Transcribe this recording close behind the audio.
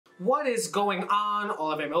What is going on,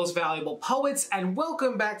 all of my most valuable poets, and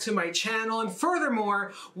welcome back to my channel, and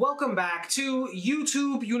furthermore, welcome back to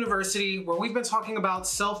YouTube University, where we've been talking about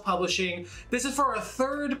self-publishing. This is for our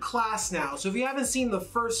third class now, so if you haven't seen the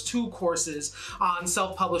first two courses on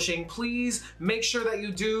self-publishing, please make sure that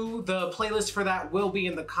you do. The playlist for that will be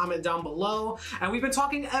in the comment down below, and we've been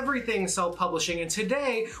talking everything self-publishing, and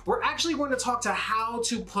today we're actually going to talk to how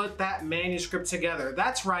to put that manuscript together.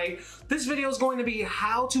 That's right, this video is going to be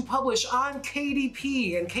how to publish on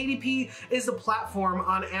KDP, and KDP is the platform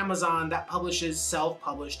on Amazon that publishes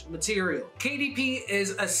self-published material. KDP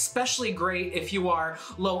is especially great if you are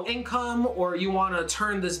low income or you want to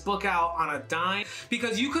turn this book out on a dime,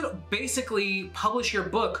 because you could basically publish your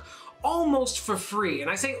book almost for free.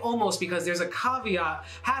 And I say almost because there's a caveat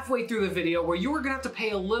halfway through the video where you're gonna have to pay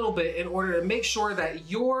a little bit in order to make sure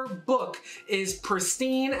that your book is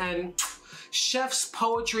pristine and chef's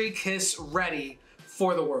poetry kiss ready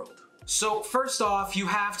for the world. So first off, you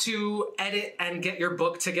have to edit and get your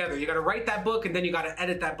book together. You gotta write that book and then you gotta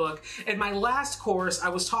edit that book. In my last course, I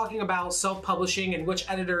was talking about self-publishing and which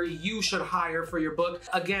editor you should hire for your book.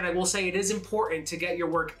 Again, I will say it is important to get your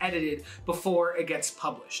work edited before it gets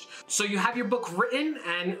published. So you have your book written,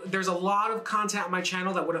 and there's a lot of content on my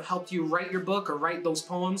channel that would have helped you write your book or write those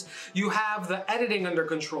poems. You have the editing under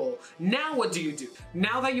control. Now what do you do?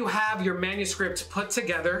 Now that you have your manuscript put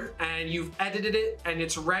together and you've edited it and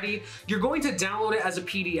it's ready, you're going to download it as a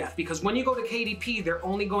PDF, because when you go to KDP, they're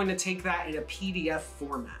only going to take that in a PDF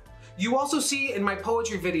format. You also see in my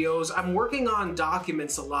poetry videos, I'm working on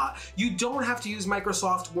documents a lot. You don't have to use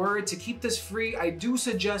Microsoft Word. To keep this free, I do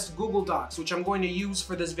suggest Google Docs, which I'm going to use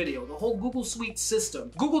for this video, the whole Google Suite system.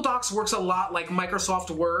 Google Docs works a lot like Microsoft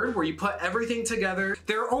Word, where you put everything together.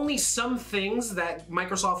 There are only some things that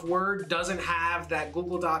Microsoft Word doesn't have that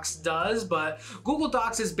Google Docs does, but Google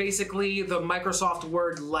Docs is basically the Microsoft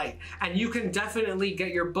Word Lite, and you can definitely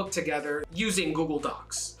get your book together using Google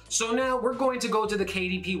Docs. So now we're going to go to the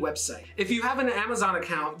KDP website. If you have an Amazon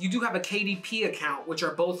account, you do have a KDP account, which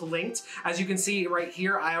are both linked. As you can see right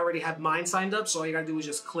here, I already have mine signed up, so all you gotta do is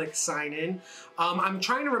just click sign in. I'm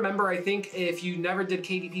trying to remember, I think if you never did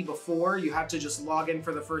KDP before, you have to just log in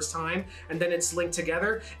for the first time, and then it's linked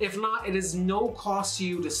together. If not, it is no cost to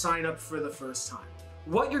you to sign up for the first time.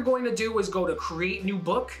 What you're going to do is go to create new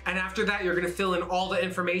book, and after that you're going to fill in all the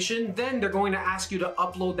information. Then they're going to ask you to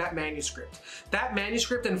upload that manuscript. That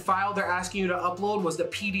manuscript and file they're asking you to upload was the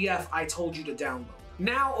PDF I told you to download.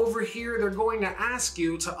 Now over here, they're going to ask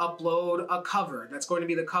you to upload a cover. That's going to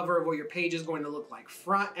be the cover of what your page is going to look like,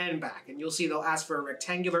 front and back. And you'll see they'll ask for a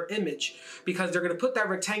rectangular image, because they're going to put that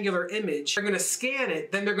rectangular image, they're going to scan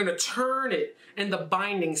it, then they're going to turn it in the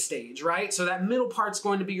binding stage, right? So that middle part's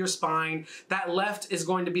going to be your spine, that left is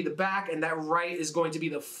going to be the back, and that right is going to be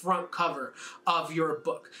the front cover of your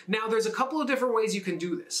book. Now there's a couple of different ways you can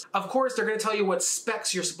do this. Of course, they're going to tell you what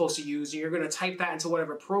specs you're supposed to use, and you're going to type that into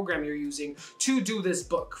whatever program you're using to do this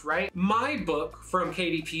book, right? My book from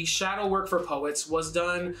KDP, Shadow Work for Poets, was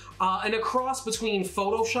done in a cross between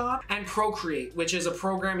Photoshop and Procreate, which is a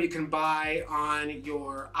program you can buy on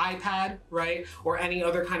your iPad, right? Or any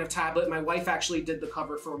other kind of tablet. My wife actually did the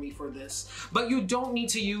cover for me for this. But you don't need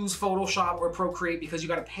to use Photoshop or Procreate because you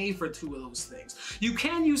gotta pay for two of those things. You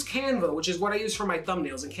can use Canva, which is what I use for my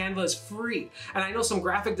thumbnails, and Canva is free. And I know some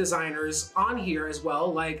graphic designers on here as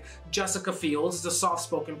well, like Jessica Fields, the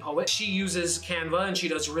soft-spoken poet. She uses Canva and she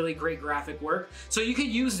does really great graphic work. So you could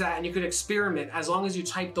use that and you could experiment as long as you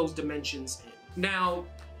type those dimensions in. Now,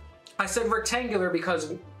 I said rectangular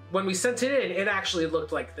because when we sent it in, it actually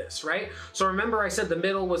looked like this, right? So remember I said the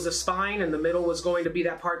middle was the spine, and the middle was going to be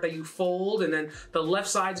that part that you fold, and then the left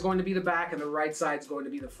side's going to be the back and the right side's going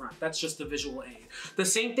to be the front. That's just the visual aid. The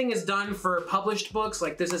same thing is done for published books,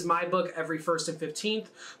 like this is my book, Every 1st and 15th,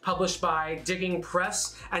 published by Digging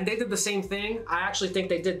Press, and they did the same thing. I actually think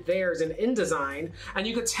they did theirs in InDesign, and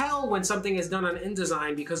you could tell when something is done on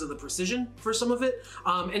InDesign because of the precision for some of it.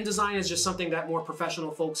 InDesign is just something that more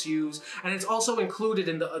professional folks use, and it's also included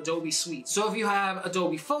in the Adobe Suite. So if you have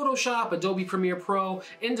Adobe Photoshop, Adobe Premiere Pro,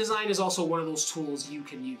 InDesign is also one of those tools you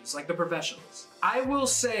can use, like the professionals. I will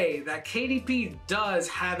say that KDP does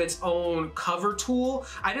have its own cover tool.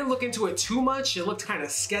 I didn't look into it too much. It looked kind of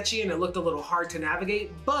sketchy and it looked a little hard to navigate,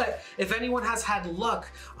 but if anyone has had luck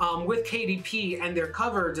with KDP and their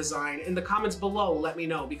cover design, in the comments below, let me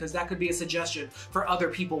know, because that could be a suggestion for other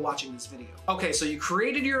people watching this video. Okay, so you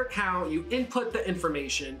created your account, you input the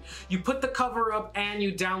information, you put the cover up, and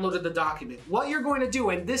you downloaded the document. What you're going to do,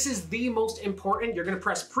 and this is the most important, you're going to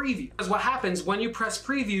press preview. Because what happens when you press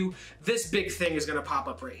preview, this big thing publishing is going to pop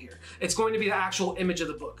up right here. It's going to be the actual image of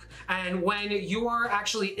the book. And when you are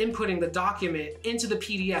actually inputting the document into the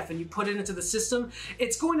PDF and you put it into the system,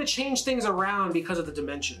 it's going to change things around because of the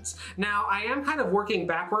dimensions. Now, I am kind of working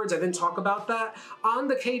backwards. I didn't talk about that. On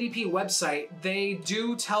the KDP website, they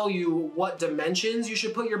do tell you what dimensions you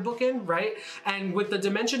should put your book in, right? And with the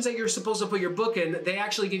dimensions that you're supposed to put your book in, they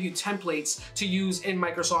actually give you templates to use in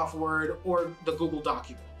Microsoft Word or the Google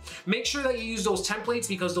document. Make sure that you use those templates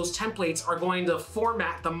because those templates are going to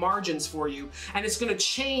format the margins for you and it's going to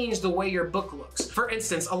change the way your book looks. For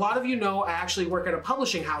instance, a lot of you know I actually work at a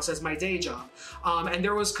publishing house as my day job. And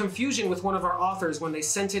there was confusion with one of our authors when they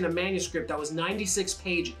sent in a manuscript that was 96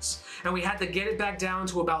 pages and we had to get it back down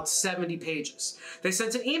to about 70 pages. They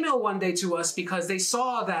sent an email one day to us because they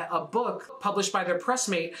saw that a book published by their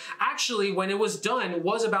pressmate actually, when it was done,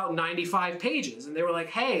 was about 95 pages. And they were like,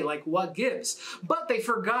 hey, like what gives? But they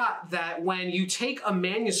forgot that when you take a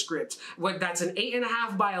manuscript that's an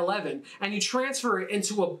 8.5 by 11 and you transfer it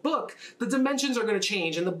into a book, the dimensions are going to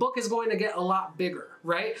change and the book is going to get a lot bigger,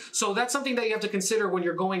 right? So that's something that you have to consider when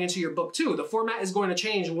you're going into your book too. The format is going to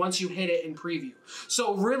change once you hit it in preview.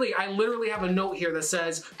 So really, I literally have a note here that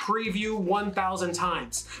says preview 1,000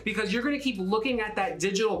 times because you're going to keep looking at that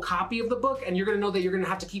digital copy of the book and you're going to know that you're going to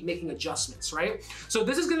have to keep making adjustments, right? So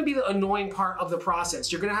this is going to be the annoying part of the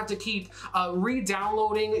process. You're going to have to keep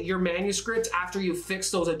re-downloading your manuscript after you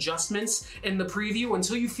fix those adjustments in the preview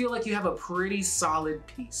until you feel like you have a pretty solid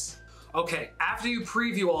piece. Okay, after you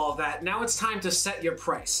preview all of that, now it's time to set your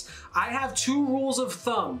price. I have 2 rules of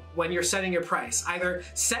thumb when you're setting your price. Either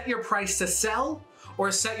set your price to sell or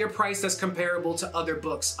set your price that's comparable to other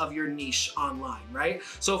books of your niche online, right?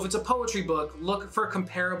 So if it's a poetry book, look for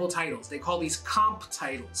comparable titles. They call these comp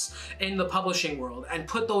titles in the publishing world and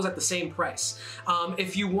put those at the same price.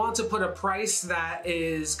 If you want to put a price that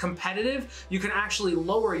is competitive, you can actually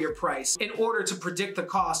lower your price in order to predict the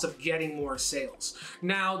cost of getting more sales.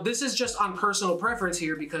 Now, this is just on personal preference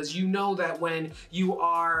here because you know that when you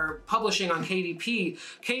are publishing on KDP,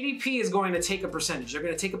 KDP is going to take a percentage. They're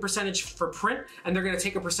going to take a percentage for print and they're going to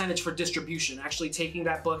take a percentage for distribution, actually taking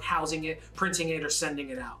that book, housing it, printing it, or sending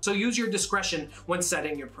it out. So use your discretion when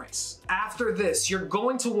setting your price. After this, you're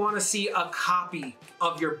going to want to see a copy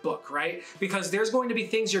of your book, right? Because there's going to be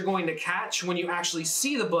things you're going to catch when you actually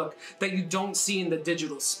see the book that you don't see in the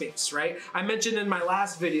digital space, right? I mentioned in my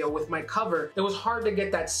last video with my cover, it was hard to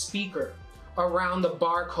get that speaker around the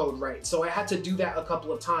barcode right. So I had to do that a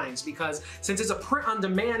couple of times because since it's a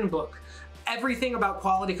print-on-demand book, everything about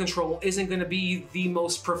quality control isn't going to be the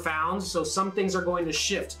most profound, so some things are going to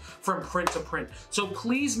shift from print to print. So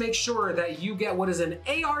please make sure that you get what is an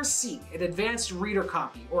ARC, an advanced reader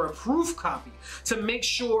copy, or a proof copy to make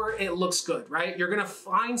sure it looks good, right? You're going to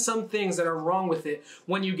find some things that are wrong with it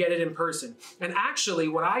when you get it in person. And actually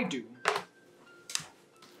what I do,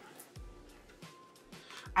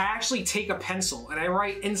 I actually take a pencil and I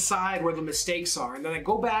write inside where the mistakes are, and then I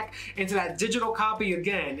go back into that digital copy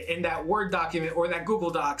again in that Word document or that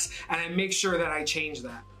Google Docs and I make sure that I change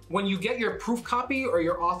that. When you get your proof copy or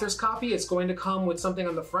your author's copy, it's going to come with something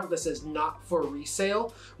on the front that says not for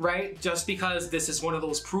resale, right? Just because this is one of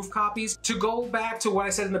those proof copies. To go back to what I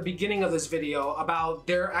said in the beginning of this video about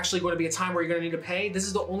there actually going to be a time where you're going to need to pay, this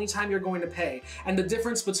is the only time you're going to pay. And the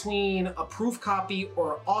difference between a proof copy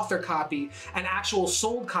or author copy and actual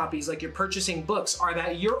sold copies like you're purchasing books are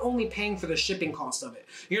that you're only paying for the shipping cost of it.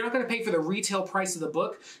 You're not going to pay for the retail price of the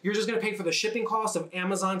book. You're just going to pay for the shipping cost of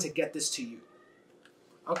Amazon to get this to you.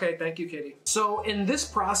 Okay, thank you, Kitty. So in this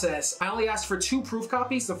process, I only asked for 2 proof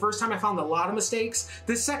copies. The first time I found a lot of mistakes.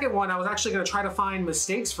 This second one, I was actually gonna try to find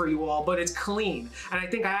mistakes for you all, but it's clean. And I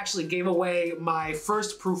think I actually gave away my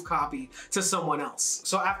first proof copy to someone else.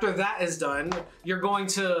 So after that is done, you're going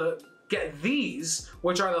to get these,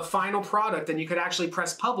 which are the final product, and you could actually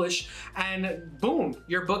press publish and boom,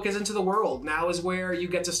 your book is into the world. Now is where you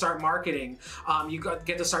get to start marketing. You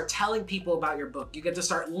get to start telling people about your book. You get to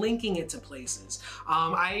start linking it to places.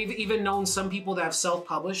 I've even known some people that have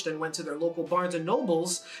self-published and went to their local Barnes and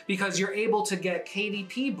Nobles because you're able to get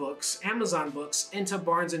KDP books, Amazon books, into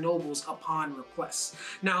Barnes and Nobles upon request.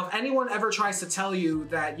 Now, if anyone ever tries to tell you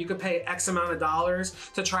that you could pay X amount of dollars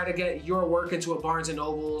to try to get your work into a Barnes and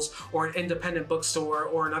Nobles or an independent bookstore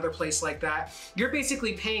or another place like that, you're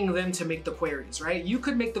basically paying them to make the queries, right? You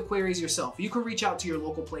could make the queries yourself. You could reach out to your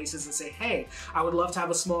local places and say, hey, I would love to have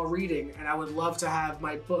a small reading and I would love to have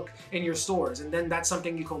my book in your stores. And then that's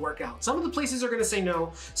something you can work out. Some of the places are going to say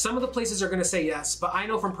no. Some of the places are going to say yes. But I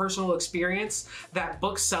know from personal experience that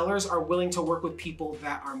booksellers are willing to work with people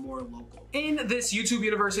that are more local. In this YouTube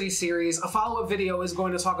University series, a follow-up video is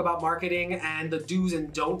going to talk about marketing and the do's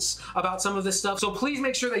and don'ts about some of this stuff. So please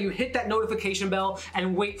make sure that you hit hit that notification bell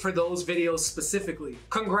and wait for those videos specifically.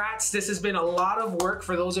 Congrats, this has been a lot of work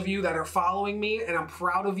for those of you that are following me, and I'm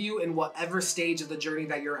proud of you in whatever stage of the journey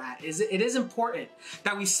that you're at. It is important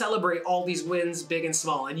that we celebrate all these wins, big and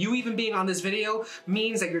small, and you even being on this video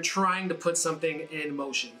means that you're trying to put something in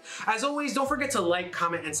motion. As always, don't forget to like,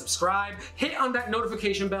 comment, and subscribe. Hit on that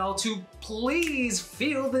notification bell to please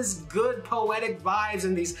feel this good poetic vibes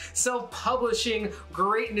and these self-publishing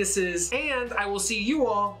greatnesses, and I will see you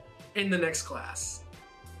all in the next class.